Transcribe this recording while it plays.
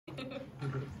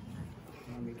Let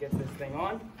me get this thing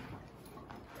on.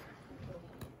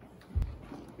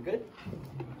 You good?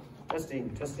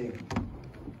 Testing, testing.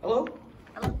 Hello?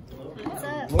 Hello. What's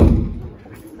up?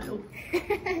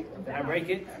 Did I break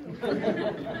it?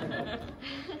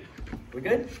 We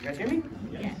good? You guys hear me?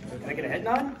 Yes. Can I get a head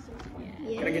nod?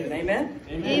 Yeah. Can I get an amen?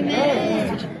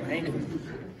 Amen. Thank you.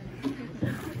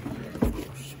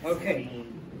 Okay.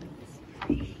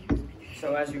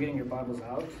 So as you're getting your Bibles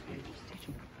out,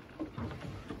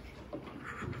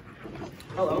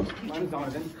 hello, my name's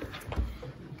Donovan,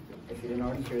 if you didn't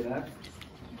already hear that.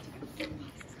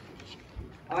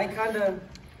 I kind of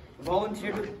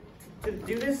volunteered to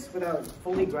do this without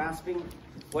fully grasping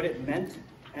what it meant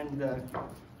and the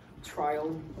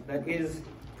trial that is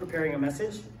preparing a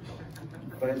message.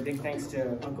 But big thanks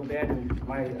to Uncle Dan and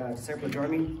my disciple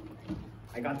Jeremy,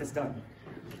 I got this done.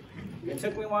 It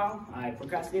took me a while, I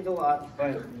procrastinated a lot,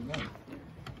 but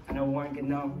I know Warren can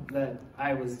know that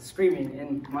I was screaming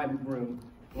in my room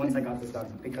once I got this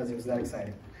done because it was that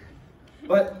exciting.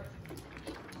 But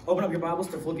open up your Bibles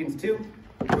to Philippians 2.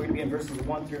 We're going to be in verses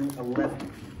 1 through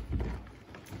 11.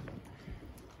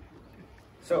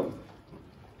 So,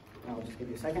 I'll just give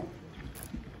you a second.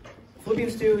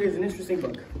 Philippians 2 is an interesting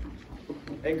book.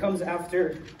 It comes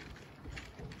after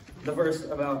the verse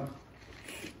about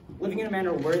living in a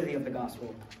manner worthy of the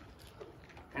gospel.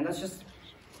 And that's just,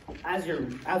 as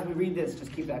we read this,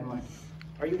 just keep that in mind.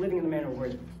 Are you living in a manner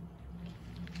worthy?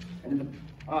 And in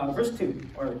the, verse 2,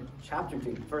 or chapter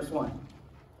 2, verse 1.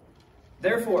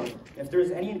 Therefore, if there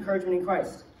is any encouragement in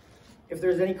Christ, if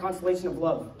there is any consolation of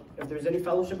love, if there is any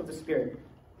fellowship of the Spirit,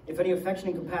 if any affection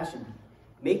and compassion,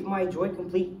 make my joy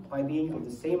complete by being of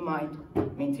the same mind,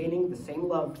 maintaining the same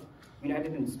love,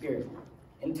 united in the Spirit,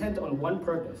 intent on one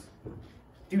purpose.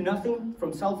 Do nothing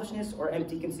from selfishness or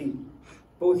empty conceit,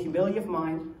 but with humility of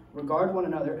mind, regard one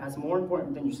another as more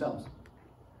important than yourselves.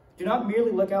 Do not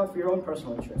merely look out for your own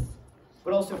personal interests,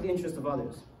 but also for the interest of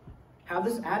others. Have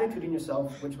this attitude in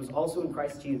yourself, which was also in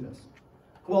Christ Jesus,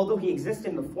 who, although he existed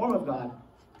in the form of God,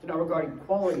 did not regard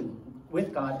equality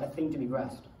with God a thing to be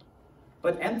grasped,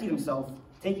 but emptied himself,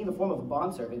 taking the form of a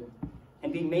bondservant,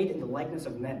 and being made in the likeness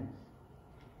of men.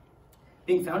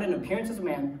 Being found in appearance as a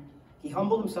man, he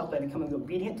humbled himself by becoming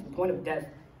obedient to the point of death,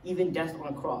 even death on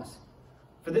a cross.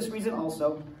 For this reason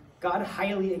also, God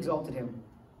highly exalted him,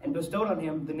 and bestowed on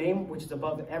him the name which is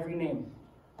above every name,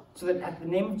 so that at the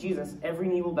name of Jesus every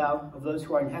knee will bow, of those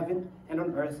who are in heaven and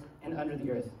on earth and under the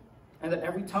earth, and that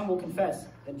every tongue will confess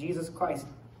that Jesus Christ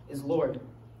is Lord,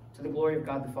 to the glory of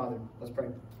God the Father. Let's pray.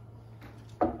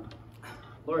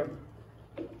 Lord,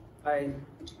 I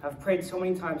have prayed so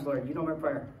many times, Lord. You know my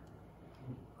prayer.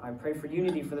 I pray for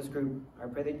unity for this group. I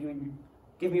pray that you would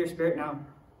give me your Spirit now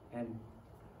and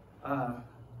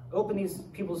open these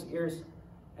people's ears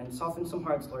and soften some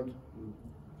hearts, Lord.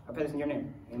 I pray this in your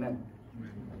name. Amen.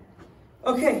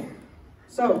 Okay,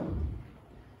 so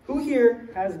who here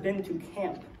has been to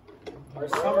camp or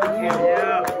summer camp?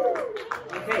 Yeah.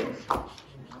 Okay.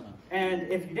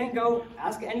 And if you didn't go,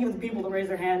 ask any of the people to raise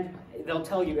their hand. They'll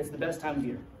tell you it's the best time of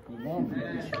year.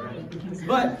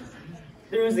 But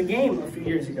there was a game a few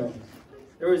years ago.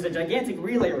 There was a gigantic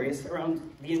relay race around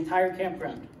the entire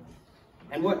campground.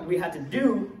 And what we had to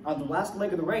do on the last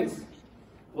leg of the race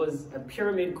was a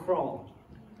pyramid crawl.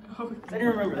 Does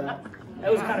anyone remember that?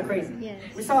 That was kind of crazy. Yes.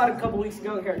 We saw it a couple weeks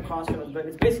ago here at Crossroads, but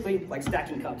it's basically like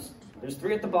stacking cups. There's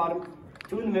 3 at the bottom,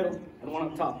 2 in the middle, and 1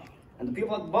 on top. And the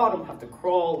people at the bottom have to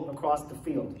crawl across the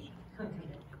field.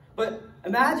 But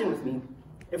imagine with me,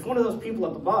 if one of those people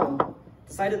at the bottom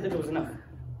decided that it was enough.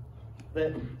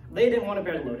 That they didn't want to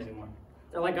bear the load anymore.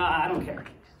 They're like, I don't care.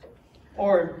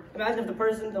 Or imagine if the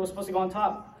person that was supposed to go on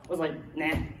top was like,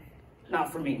 nah,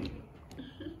 not for me.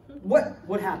 What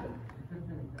would happen?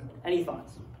 Any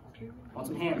thoughts? Want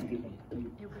some hands, people?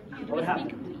 What would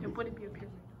happen? It wouldn't be a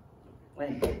pyramid.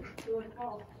 Lane? You would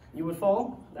fall. You would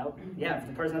fall? Yeah, if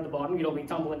the person at the bottom, you don't be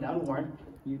tumbling down, Warren.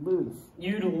 You'd lose.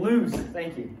 You'd lose.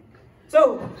 Thank you.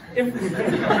 So, if...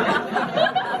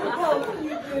 well,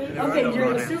 okay,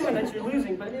 you're assuming that you're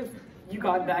losing, but if you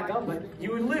got back up, but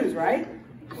you would lose, right?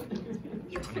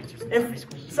 If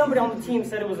somebody on the team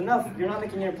said it was enough, you're not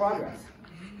making any progress.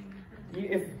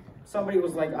 If somebody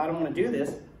was like, I don't want to do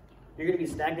this, you're going to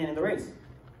be stagnant in the race.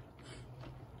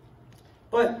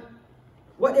 But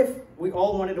what if we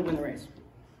all wanted to win the race?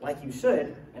 Like you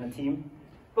should in a team.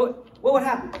 But what would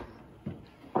happen?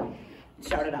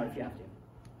 Shout it out if you have to.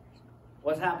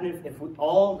 What's happening if we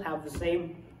all have the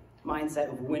same mindset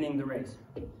of winning the race?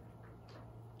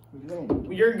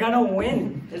 You're gonna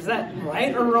win. Is that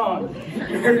right or wrong?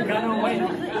 You're gonna win.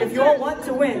 If you all want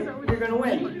to win, you're gonna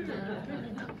win.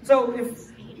 So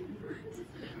if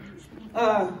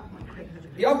Where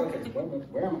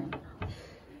am I?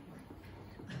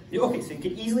 Okay, so you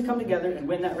can easily come together and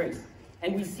win that race.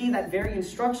 And we see that very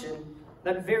instruction,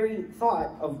 that very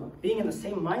thought of being in the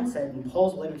same mindset in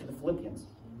Paul's letter to the Philippians.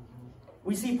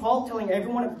 We see Paul telling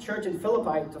everyone at the church in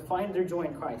Philippi to find their joy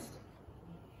in Christ,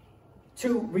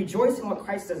 to rejoice in what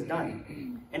Christ has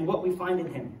done and what we find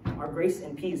in him, our grace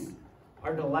and peace,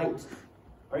 our delight,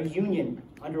 our union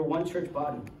under one church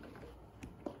body.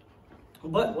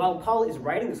 But while Paul is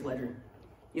writing this letter,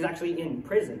 he's actually in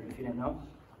prison, if you didn't know.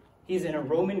 He's in a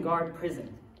Roman guard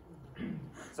prison.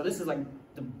 So this is like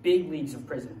the big leagues of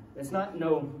prison. It's not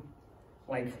no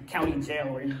like county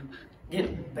jail where you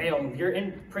get bail. You're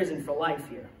in prison for life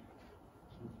here.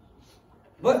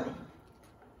 But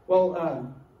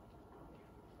while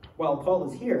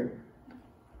Paul is here,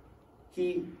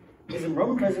 he is in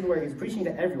Roman prison where he's preaching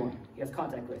to everyone he has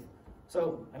contact with.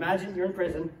 So imagine you're in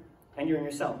prison and you're in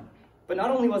your cell. But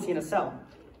not only was he in a cell,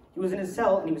 he was in his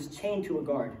cell and he was chained to a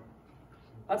guard.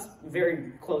 That's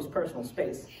very close personal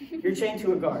space. You're chained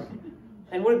to a guard.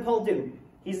 And what did Paul do?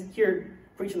 He's here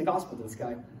preaching the gospel to this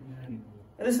guy. And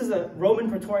this is a Roman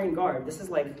Praetorian guard. This is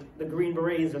like the Green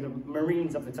Berets or the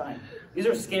Marines of the time. These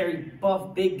are scary,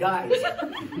 buff, big guys.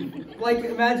 Like,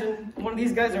 imagine one of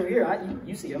these guys over here.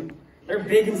 You see them. They're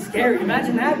big and scary.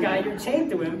 Imagine that guy. You're chained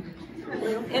to him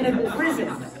in a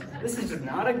prison. This is just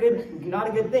not a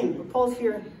good thing. But Paul's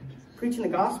here preaching the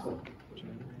gospel.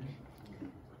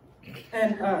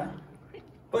 And,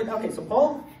 so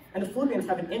Paul and the Philippians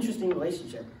have an interesting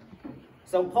relationship.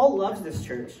 So Paul loves this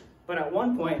church, but at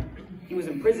one point, he was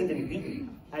imprisoned and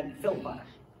beaten at Philippi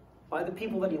by the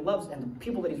people that he loves and the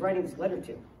people that he's writing this letter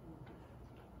to.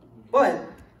 But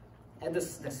at the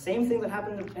same thing that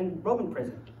happened in Roman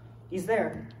prison, he's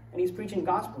there and he's preaching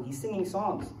gospel. He's singing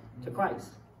songs to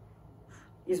Christ.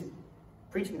 He's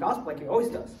preaching the gospel like he always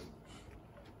does.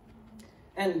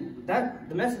 And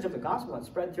the message of the gospel had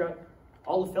spread throughout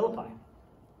all of Philippi.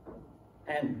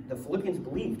 And the Philippians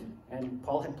believed, and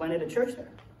Paul had planted a church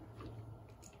there.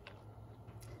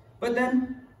 But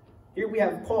then, here we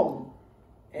have Paul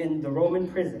in the Roman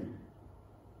prison.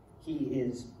 He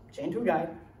is chained to a guy.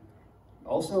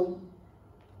 Also,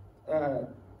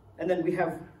 and then we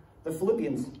have the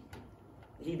Philippians.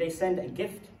 They send a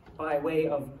gift by way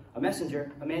of a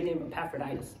messenger, a man named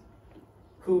Epaphroditus,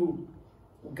 who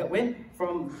went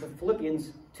from the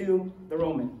Philippians to the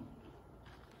Roman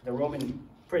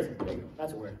prison. There you go.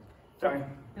 That's a word. Sorry.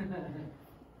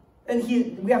 And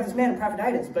we have this man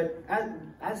Epaphroditus, but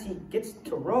as he gets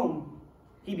to Rome,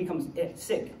 he becomes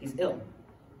sick. He's ill.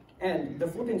 And the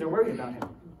Philippians are worried about him.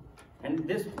 And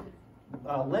this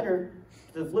letter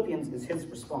to the Philippians is his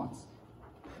response.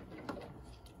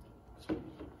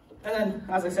 And then,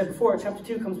 as I said before, chapter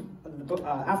 2 comes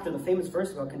after the famous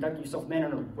verse about conduct yourself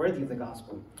manner worthy of the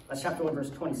gospel. That's chapter 1, verse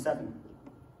 27.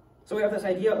 So we have this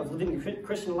idea of living a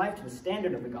Christian life to the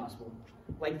standard of the gospel.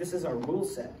 Like this is our rule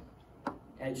set.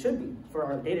 And it should be for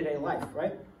our day-to-day life,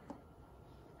 right?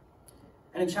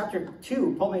 And in chapter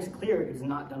 2, Paul makes it clear it is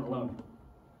not done alone.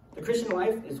 The Christian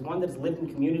life is one that is lived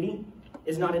in community,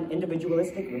 is not an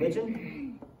individualistic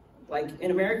religion. Like in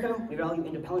America, we value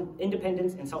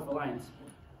independence and self-reliance.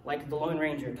 Like the Lone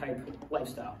Ranger type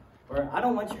lifestyle, where I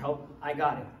don't want your help, I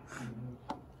got it.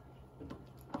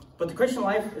 But the Christian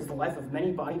life is the life of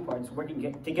many body parts working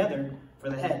together for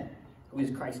the head, who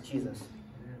is Christ Jesus.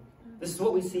 This is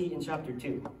what we see in chapter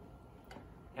 2.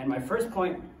 And my first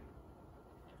point,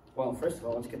 well, first of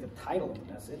all, let's get the title of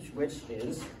the message, which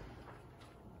is,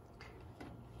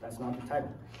 that's not the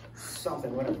title,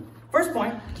 something, whatever. First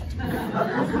point,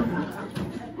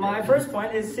 my first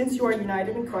point is, since you are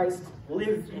united in Christ,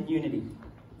 live in unity.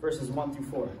 Verses 1 through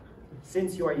 4.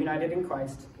 Since you are united in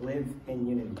Christ, live in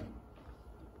unity.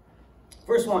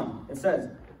 Verse 1, it says,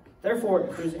 therefore,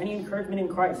 if there's any encouragement in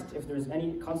Christ, if there's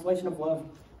any consolation of love,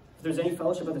 if there's any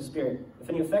fellowship of the Spirit, if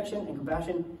any affection and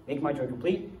compassion, make my joy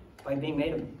complete by being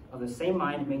made of the same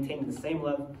mind, maintaining the same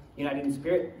love, united in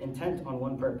spirit, intent on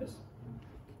one purpose.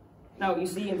 Now, you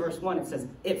see in verse 1, it says,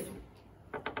 if.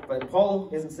 But Paul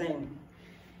isn't saying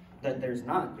that there's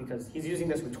not, because he's using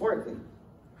this rhetorically.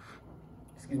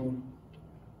 Excuse me.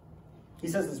 He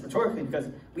says this rhetorically because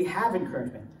we have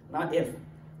encouragement, not if.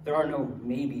 There are no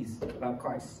maybes about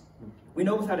Christ. We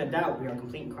know without a doubt we are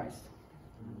complete in Christ.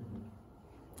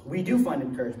 We do find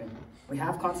encouragement. We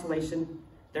have consolation.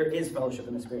 There is fellowship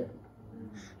in the Spirit.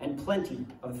 And plenty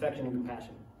of affection and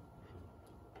compassion.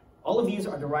 All of these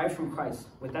are derived from Christ.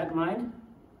 With that in mind,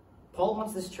 Paul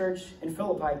wants this church in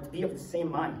Philippi to be of the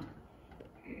same mind.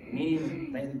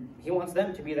 Meaning, he wants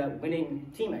them to be that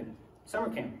winning team at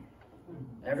summer camp.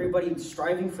 Everybody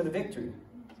striving for the victory.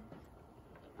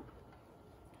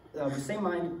 the same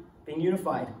mind, being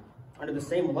unified under the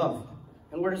same love.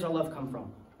 And where does our love come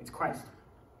from? It's Christ.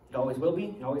 It always will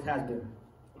be, it always has been.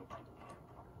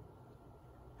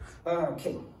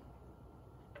 Okay,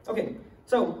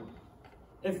 so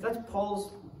if that's what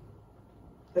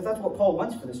Paul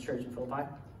wants for this church in Philippi,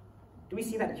 do we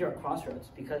see that here at Crossroads?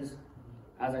 Because,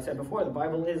 as I said before, the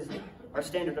Bible is our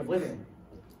standard of living.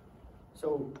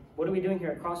 So what are we doing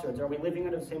here at Crossroads? Are we living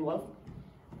under the same love?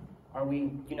 Are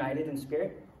we united in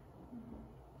spirit?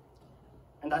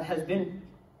 And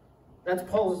that's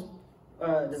Paul's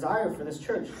desire for this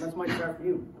church. And that's my desire for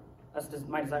you. That's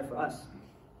my desire for us.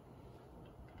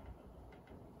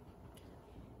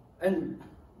 And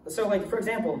so, like, for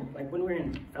example, like when we're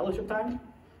in fellowship time,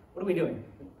 what are we doing?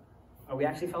 Are we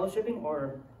actually fellowshipping,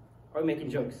 or are we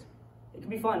making jokes? It can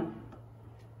be fun,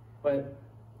 but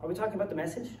are we talking about the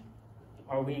message?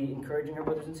 Are we encouraging our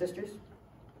brothers and sisters?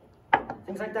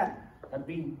 Things like that. That'd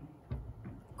be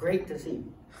great to see.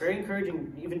 Very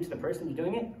encouraging even to the person you're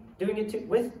doing it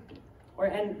with,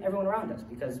 and everyone around us,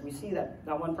 because we see that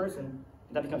not one person,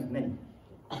 that becomes many.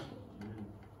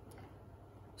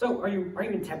 So, are you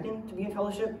intending to be in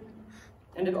fellowship?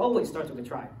 And it always starts with a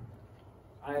try.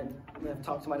 I have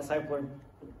talked to my discipler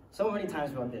so many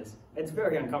times about this. It's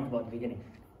very uncomfortable at the beginning.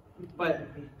 But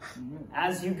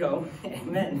as you go,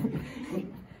 amen.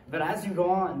 But as you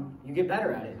go on, you get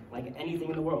better at it, like anything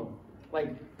in the world.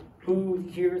 Like, who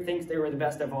here thinks they were the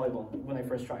best at volleyball when they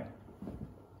first tried?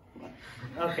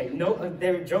 Okay, no,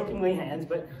 they were jokingly hands,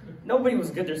 but nobody was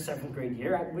good their 7th grade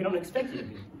year. We don't expect you to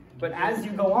be. But as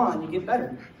you go on, you get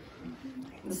better.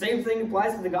 The same thing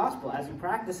applies to the gospel. As you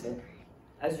practice it,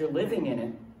 as you're living in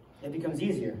it, it becomes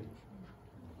easier.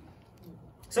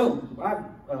 So, I have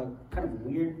a kind of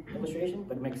weird illustration,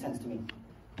 but it makes sense to me.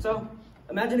 So,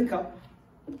 imagine a cup,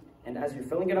 and as you're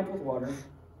filling it up with water,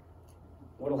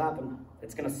 what'll happen?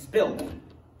 It's going to spill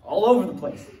all over the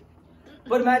place.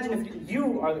 But imagine if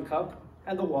you are the cup,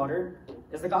 and the water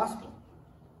is the gospel.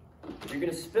 You're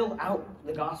going to spill out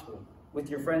the gospel with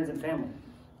your friends and family.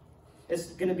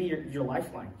 It's going to be your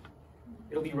lifeline.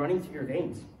 It'll be running through your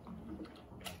veins.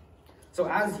 So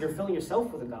as you're filling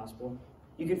yourself with the gospel,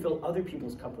 you can fill other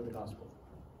people's cup with the gospel.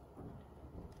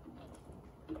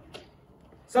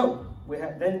 So, we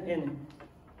have then in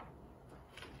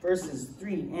verses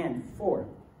 3 and 4,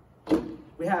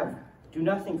 we have, do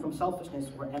nothing from selfishness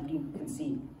or empty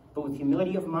conceit, but with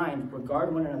humility of mind,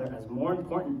 regard one another as more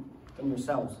important than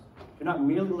yourselves. Do not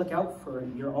merely look out for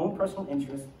your own personal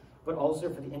interests, but also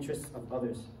for the interests of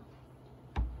others.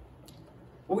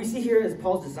 What we see here is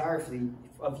Paul's desire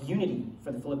of unity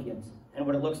for the Philippians and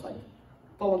what it looks like.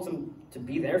 Paul wants them to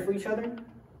be there for each other,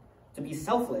 to be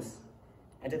selfless,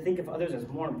 and to think of others as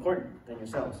more important than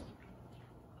yourselves.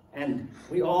 And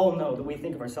we all know that we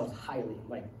think of ourselves highly.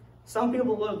 Like, some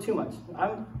people a little too much.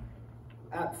 I'm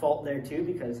at fault there too,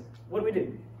 because what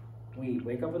do? We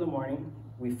wake up in the morning,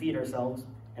 we feed ourselves,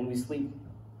 and we sleep.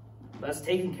 That's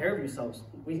taking care of yourselves.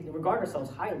 We regard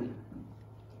ourselves highly.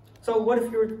 So what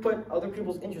if you were to put other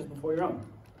people's interests before your own?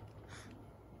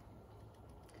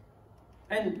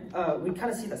 And we kind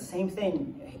of see the same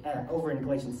thing over in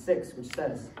Galatians 6, which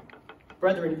says,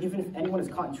 brethren, even if anyone is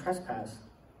caught in trespass,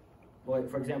 well,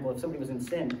 for example, if somebody was in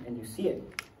sin and you see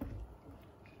it,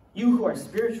 you who are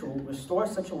spiritual, restore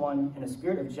such a one in a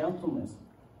spirit of gentleness,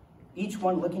 each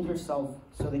one looking to yourself,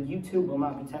 so that you too will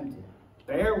not be tempted.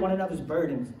 Bear one another's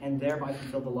burdens, and thereby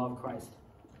fulfill the law of Christ.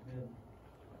 Amen.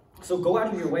 So go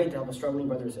out of your way to help a struggling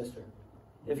brother or sister.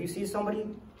 If you see somebody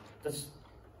that's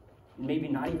maybe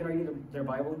not even reading their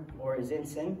Bible or is in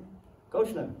sin, go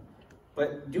to them.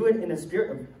 But do it in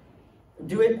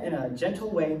a gentle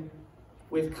way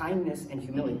with kindness and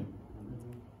humility.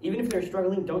 Even if they're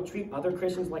struggling, don't treat other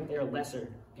Christians like they are lesser,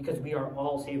 because we are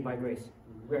all saved by grace.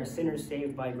 We are sinners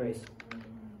saved by grace.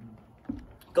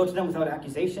 Go to them without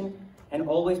accusation, and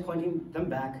always pointing them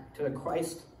back to the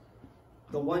Christ,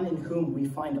 the one in whom we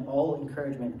find all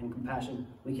encouragement and compassion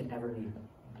we can ever need.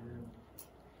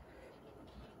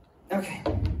 Okay,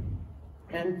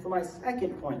 and for my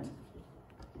second point,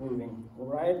 moving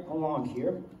right along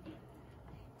here.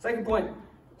 Second point,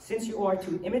 since you are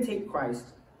to imitate Christ,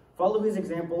 follow his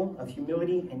example of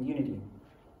humility and unity.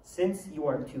 Since you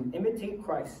are to imitate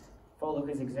Christ, follow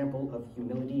his example of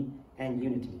humility and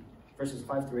unity. Verses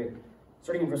 5 through 8.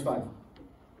 Starting in verse 5.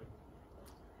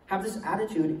 Have this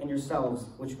attitude in yourselves,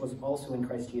 which was also in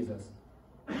Christ Jesus.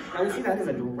 Now we see that as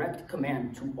a direct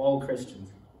command to all Christians,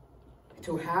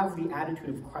 to have the attitude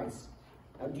of Christ.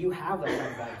 Now, do you have that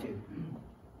kind of attitude?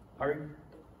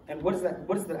 And what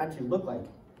does that attitude look like?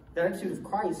 The attitude of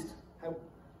Christ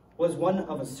was one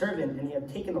of a servant, and he had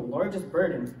taken the largest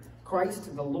burden.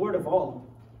 Christ, the Lord of all,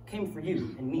 came for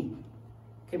you and me,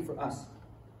 came for us.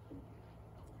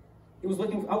 He was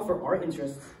looking out for our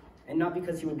interests, and not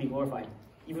because he would be glorified,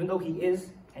 even though he is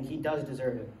and he does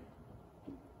deserve it.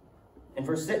 In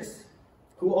verse 6,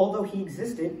 who, although he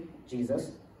existed,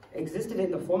 Jesus, existed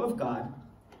in the form of God,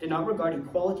 did not regard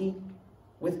equality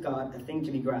with God a thing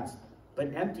to be grasped,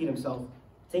 but emptied himself,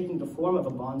 taking the form of a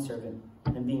bondservant,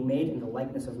 and being made in the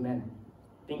likeness of men.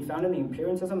 Being found in the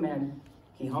appearance as a man,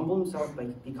 he humbled himself by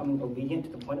becoming obedient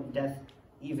to the point of death,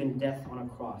 even death on a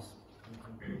cross.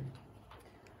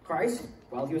 Christ,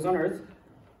 while he was on earth,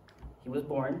 he was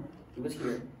born, he was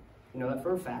here. You know that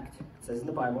for a fact. It says in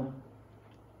the Bible.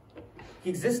 He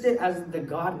existed as the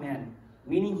God-man,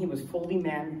 meaning he was fully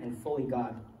man and fully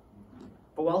God.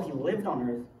 But while he lived on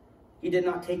earth, he did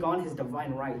not take on his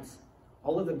divine rights,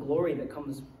 all of the glory that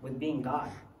comes with being God,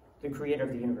 the creator of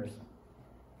the universe.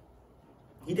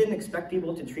 He didn't expect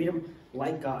people to treat him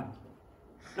like God.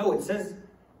 No, it says,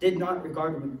 did not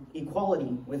regard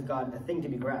equality with God a thing to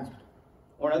be grasped.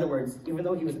 Or in other words, even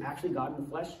though he was actually God in the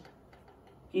flesh,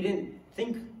 he didn't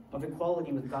think of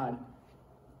equality with God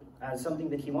as something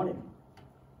that he wanted.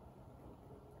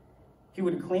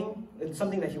 It's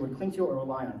something that he would cling to or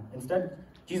rely on. Instead,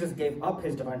 Jesus gave up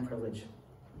his divine privilege.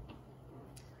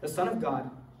 The Son of God,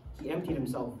 he emptied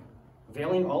himself,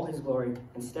 veiling all his glory,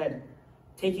 instead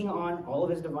taking on all of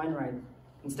his divine rights.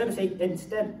 Instead of taking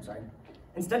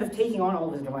on all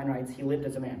of his divine rights, he lived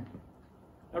as a man.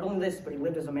 Not only this, but he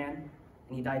lived as a man,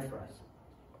 and he died for us.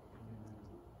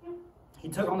 He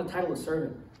took on the title of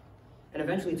servant, and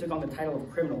eventually took on the title of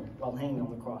criminal while hanging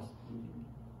on the cross.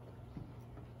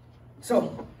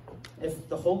 So, if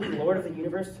the Holy Lord of the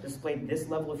universe displayed this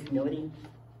level of humility,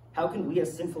 how can we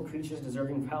as sinful creatures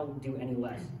deserving of hell do any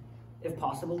less? If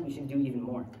possible, we should do even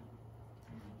more.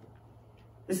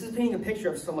 This is painting a picture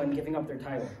of someone giving up their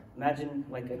title. Imagine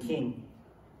like a king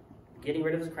getting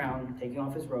rid of his crown, taking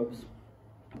off his robes,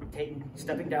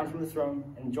 stepping down from the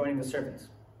throne and joining the servants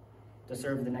to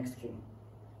serve the next king.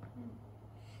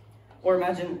 Or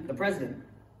imagine the president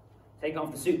taking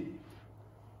off the suit,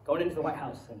 going into the White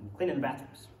House and cleaning the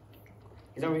bathrooms.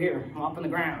 He's over here mopping the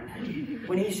ground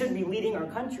when he should be leading our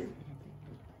country.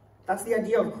 That's That's the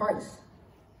idea of Christ.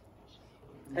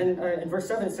 And in verse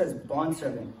 7 it says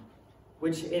bondservant,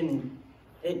 which in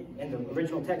the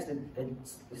original text it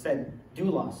said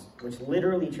doulos, which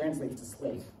literally translates to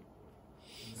slave.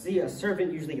 See, a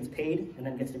servant usually gets paid and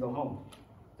then gets to go home.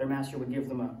 Their master would give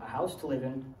them a house to live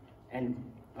in and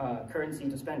currency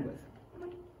to spend with.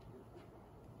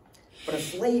 But a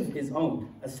slave is owned.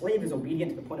 A slave is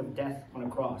obedient to the point of death on a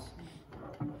cross.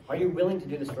 Are you willing to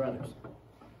do this for others?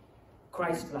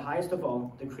 Christ, the highest of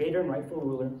all, the creator and rightful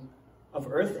ruler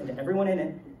of earth and everyone in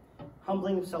it,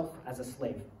 humbling himself as a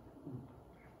slave,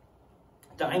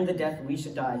 dying the death we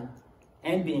should die,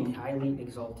 and being highly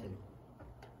exalted.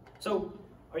 So,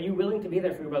 are you willing to be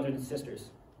there for your brothers and sisters?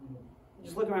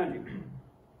 Just look around you.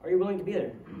 Are you willing to be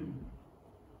there?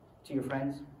 To your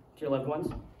friends, to your loved ones?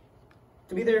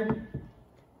 To be there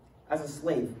as a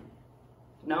slave.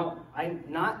 Now, I'm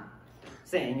not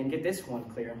saying, and get this one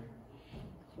clear,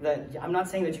 that I'm not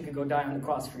saying that you could go die on the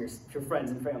cross for your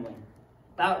friends and family.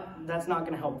 That's not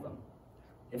going to help them.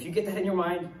 If you get that in your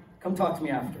mind, come talk to me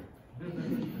after.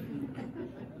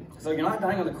 So you're not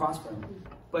dying on the cross for them,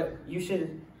 but you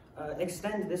should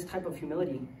extend this type of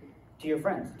humility to your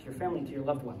friends, to your family, to your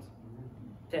loved ones,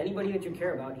 to anybody that you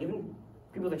care about, even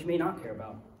people that you may not care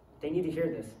about. They need to hear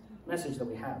this message that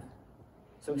we have.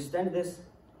 So extend this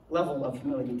level of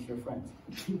humility to your friends.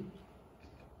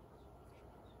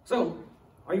 So,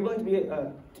 are you willing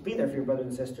to be there for your brothers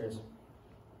and sisters?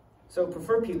 So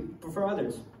prefer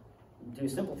others. Do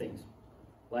simple things,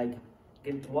 like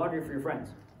get water for your friends,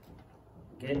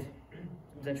 get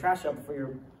the trash up for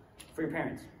your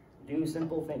parents. Do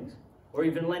simple things, or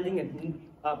even lending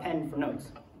a pen for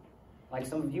notes, like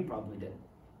some of you probably did.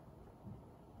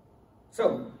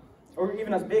 So, or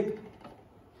even as big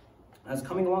as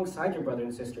coming alongside your brothers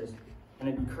and sisters and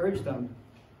encourage them,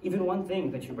 even one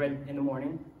thing that you read in the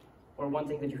morning, or one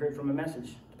thing that you heard from a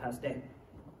message the past day.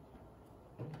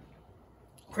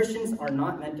 Christians are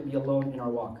not meant to be alone in our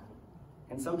walk,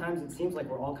 and sometimes it seems like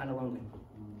we're all kind of lonely.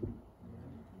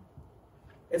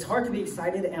 It's hard to be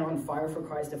excited and on fire for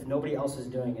Christ if nobody else is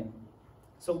doing it.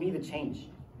 So be the change.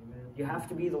 Amen. You have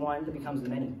to be the one that becomes the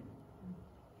many.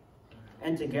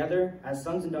 And together, as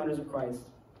sons and daughters of Christ,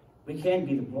 we can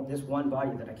be this one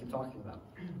body that I keep talking about.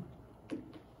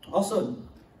 Also,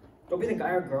 don't be the guy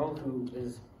or girl who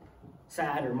is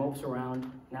sad or mopes around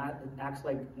and acts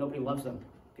like nobody loves them.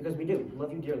 Because we do. We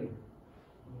love you dearly.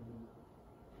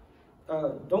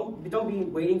 Don't be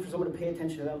waiting for someone to pay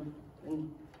attention to them.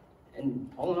 And And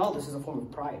all in all, this is a form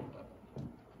of pride.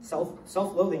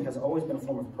 Self-loathing has always been a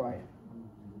form of pride.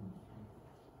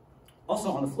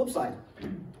 Also, on the flip side,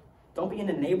 don't be an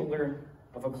enabler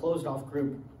of a closed-off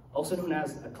group, also known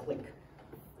as a clique.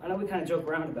 I know we kind of joke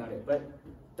around about it, but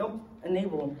don't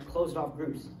enable closed-off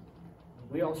groups.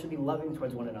 We all should be loving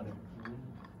towards one another.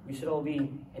 We should all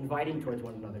be inviting towards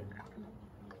one another.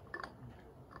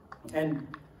 And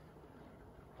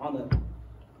on the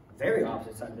very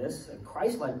opposite side of this, a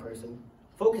Christ-like person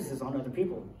focuses on other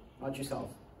people, not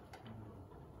yourself.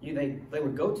 They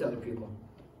would go to other people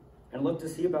and look to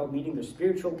see about meeting their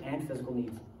spiritual and physical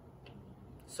needs.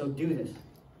 So do this.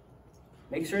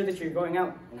 Make sure that you're going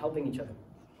out and helping each other.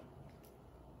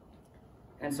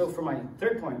 And so for my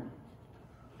third point,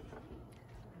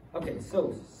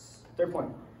 third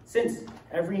point. Since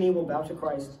every knee will bow to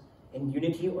Christ in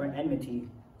unity or enmity,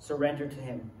 surrender to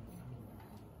him.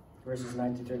 Verses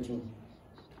 9 to 13.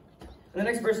 In the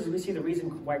next verses, we see the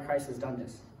reason why Christ has done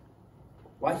this.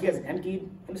 Why he has emptied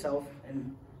himself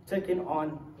and taken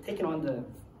on the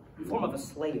form of a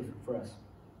slave for us.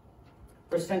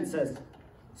 Verse 10 says,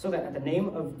 so that at the name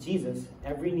of Jesus,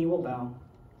 every knee will bow.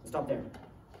 Stop there.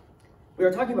 We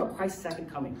are talking about Christ's second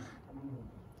coming.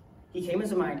 He came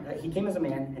as a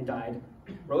man and died,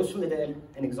 rose from the dead,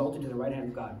 and exalted to the right hand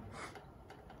of God.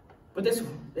 But this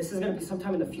is going to be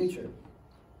sometime in the future.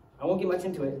 I won't get much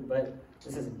into it, but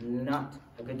this is not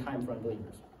a good time for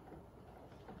unbelievers.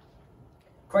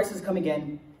 Christ has come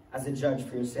again as a judge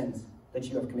for your sins that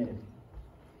you have committed.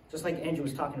 Just like Andrew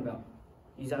was talking about.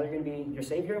 He's either going to be your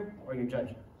savior or your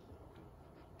judge.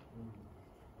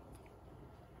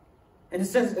 And it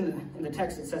says in the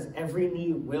text, it says, every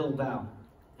knee will bow,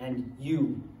 and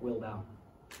you will bow.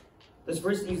 This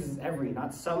verse uses every,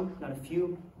 not some, not a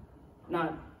few,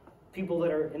 not people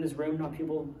that are in this room, not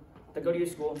people that go to your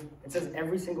school. It says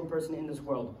every single person in this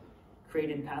world,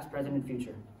 created past, present, and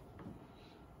future.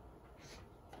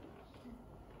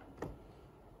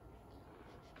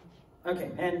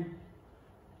 And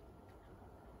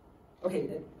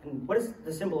what is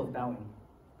the symbol of bowing?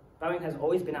 Bowing has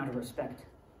always been out of respect.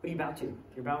 What do you bow to?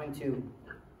 You're bowing to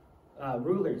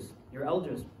rulers, your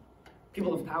elders,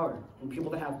 people of power, and people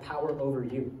that have power over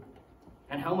you.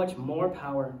 And how much more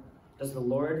power does the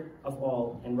Lord of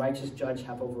all and righteous judge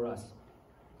have over us?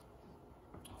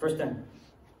 Verse 10.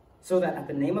 So that at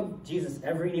the name of Jesus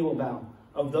every knee will bow,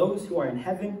 of those who are in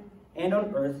heaven and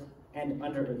on earth and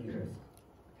under the earth.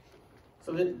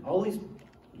 So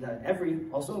that every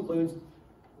also includes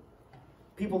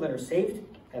people that are saved,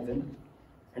 heaven,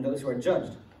 and those who are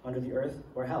judged under the earth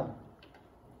or hell.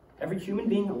 Every human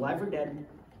being, alive or dead,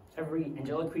 every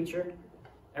angelic creature,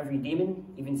 every demon,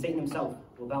 even Satan himself,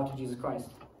 will bow to Jesus Christ.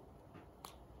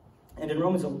 And in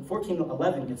Romans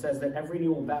 14:11, it says that every knee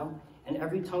will bow and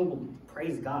every tongue will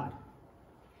praise God.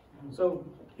 So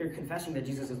you're confessing that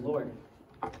Jesus is Lord.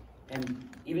 And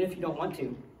even if you don't want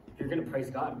to, you're going to praise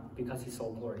God because he's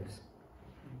so glorious.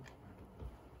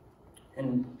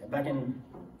 And back in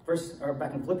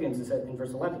Philippians, it said in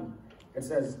verse 11, it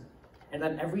says, and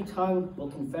that every tongue will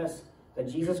confess that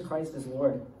Jesus Christ is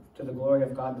Lord, to the glory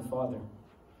of God the Father.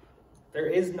 There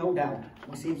is no doubt,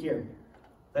 we see it here,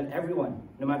 that everyone,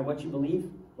 no matter what you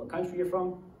believe, what country you're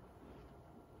from,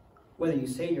 whether you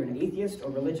say you're an atheist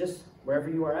or religious, wherever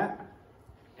you are at,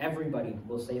 everybody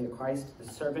will say that Christ, the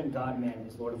servant God-man,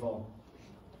 is Lord of all.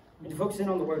 And to focus in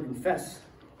on the word confess,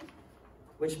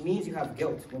 which means you have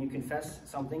guilt when you confess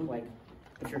something, like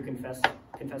if you're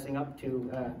confessing up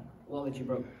to law that you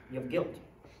broke, you have guilt.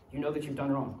 You know that you've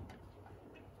done wrong.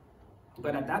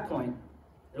 But at that point,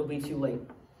 it'll be too late.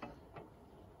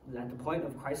 At the point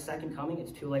of Christ's second coming,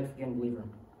 it's too late for the unbeliever.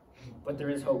 But there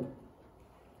is hope.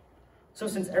 So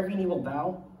since every knee will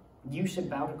bow, you should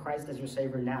bow to Christ as your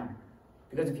Savior now.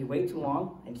 Because if you wait too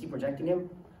long and keep rejecting him,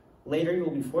 later you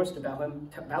will be forced to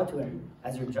bow to him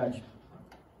as your judge.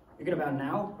 You're going to bow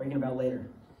now, or you're going to bow later.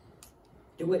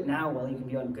 Do it now while you can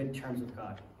be on good terms with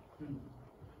God.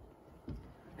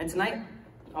 And tonight,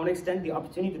 I want to extend the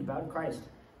opportunity to bow to Christ.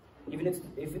 Even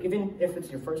if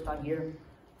it's your first time here,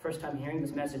 first time hearing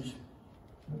this message,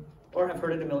 or have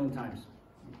heard it a million times.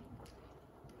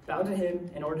 Bow to him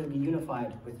in order to be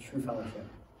unified with true fellowship.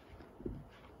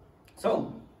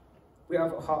 So, we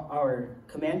have our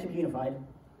command to be unified,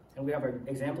 and we have our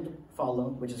example to follow,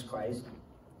 which is Christ,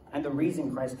 and the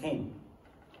reason Christ came.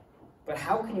 But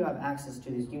how can you have access to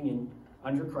this union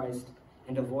under Christ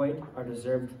and avoid our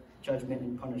deserved judgment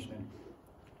and punishment?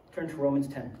 Turn to Romans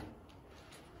 10,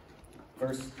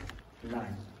 verse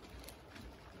 9.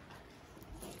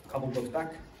 A couple books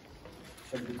back.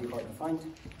 Shouldn't be too hard to find.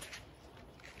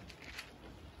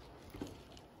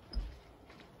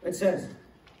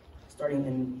 starting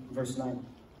in verse 9.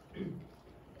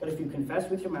 But if you confess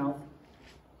with your mouth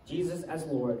Jesus as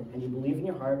Lord, and you believe in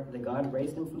your heart that God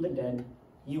raised him from the dead,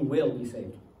 you will be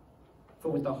saved. For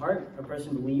with the heart a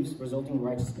person believes, resulting in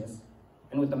righteousness,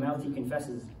 and with the mouth he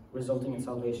confesses, resulting in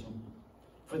salvation.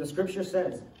 For the scripture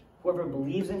says, whoever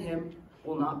believes in him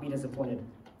will not be disappointed.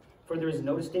 For there is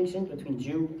no distinction between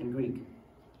Jew and Greek.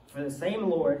 For the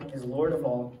same Lord is Lord of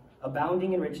all,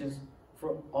 abounding in riches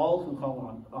for all who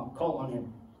call on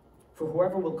him. For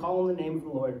whoever will call on the name of the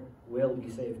Lord will be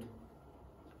saved.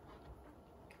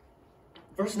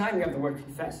 Verse 9, we have the word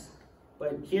confess.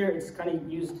 But here it's kind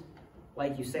of used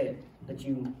like you say it. That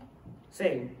you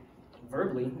say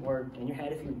verbally or in your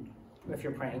head if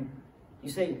you're praying. You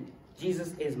say,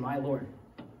 Jesus is my Lord.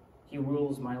 He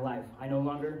rules my life. I no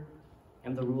longer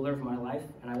am the ruler of my life,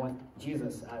 and I want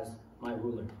Jesus as my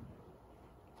ruler.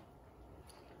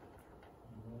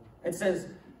 It says,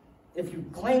 if you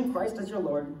claim Christ as your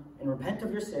Lord and repent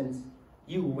of your sins,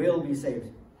 you will be saved.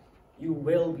 You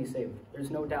will be saved.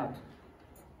 There's no doubt.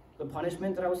 The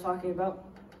punishment that I was talking about,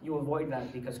 you avoid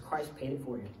that because Christ paid it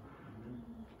for you.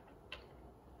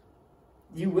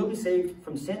 You will be saved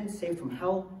from sin, saved from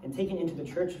hell, and taken into the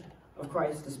church of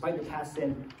Christ despite your past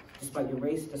sin, despite your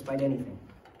race, despite anything.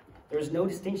 There is no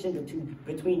distinction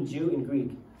between Jew and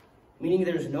Greek, meaning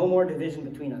there's no more division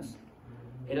between us.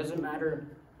 It doesn't matter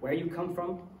where you come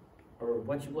from or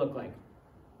what you look like.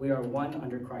 We are one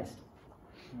under Christ.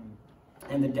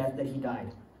 And the death that he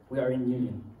died, we are in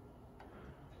union.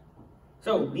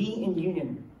 So be in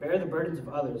union, bear the burdens of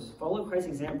others, follow Christ's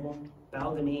example,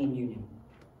 bow the knee in union.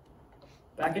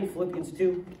 Back in Philippians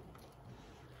 2,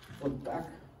 flip back,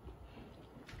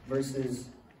 verses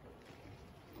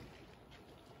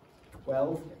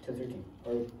 12 to 13,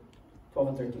 or 12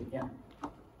 and 13, yeah.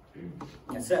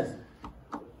 It says,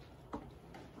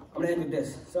 I'm going to end with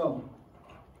this.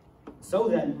 So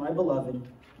then, my beloved,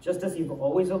 just as you've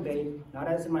always obeyed, not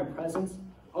as in my presence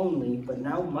only, but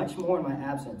now much more in my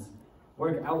absence,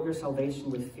 work out your salvation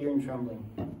with fear and trembling.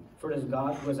 For it is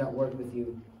God who is at work with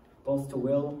you, both to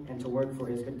will and to work for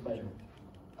his good pleasure.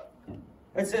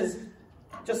 It says,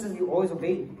 just as you always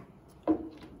obeyed.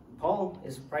 Paul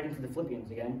is writing to the Philippians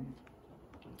again,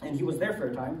 and he was there for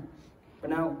a time, but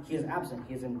now he is absent.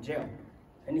 He is in jail.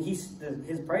 And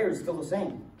his prayer is still the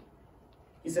same.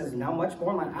 He says, now much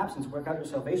more in my absence, work out your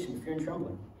salvation with fear and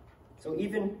trembling. So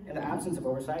even in the absence of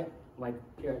oversight, like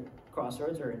here at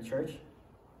Crossroads or in church,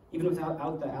 even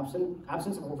without the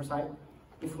absence of oversight,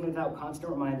 even without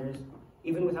constant reminders,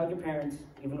 even without your parents,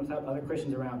 even without other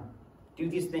Christians around, do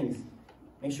these things.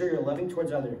 Make sure you're loving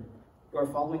towards others. You are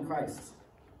following Christ's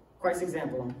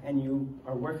example, and you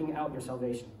are working out your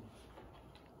salvation.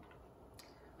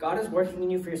 God is working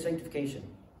in you for your sanctification.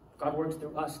 God works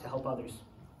through us to help others.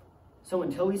 So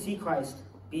until we see Christ,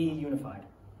 be unified.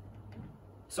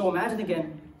 So imagine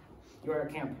again, you're at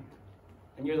a camp,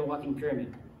 and you're the walking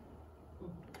pyramid.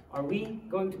 Are we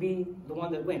going to be the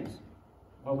one that wins?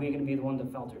 Or are we going to be the one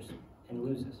that falters and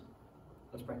loses?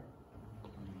 Let's pray.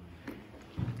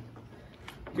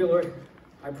 Dear Lord,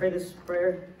 I pray this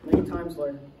prayer many times,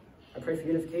 Lord. I pray for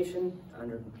unification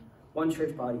under one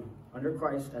church body, under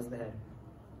Christ as the head.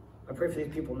 I pray for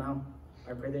these people now.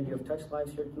 I pray that you have touched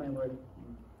lives here tonight, Lord.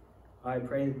 I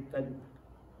pray that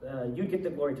you get the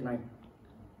glory tonight.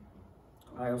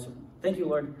 I also thank you,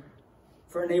 Lord,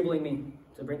 for enabling me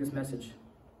to bring this message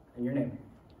in your name.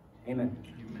 Amen.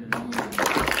 Amen.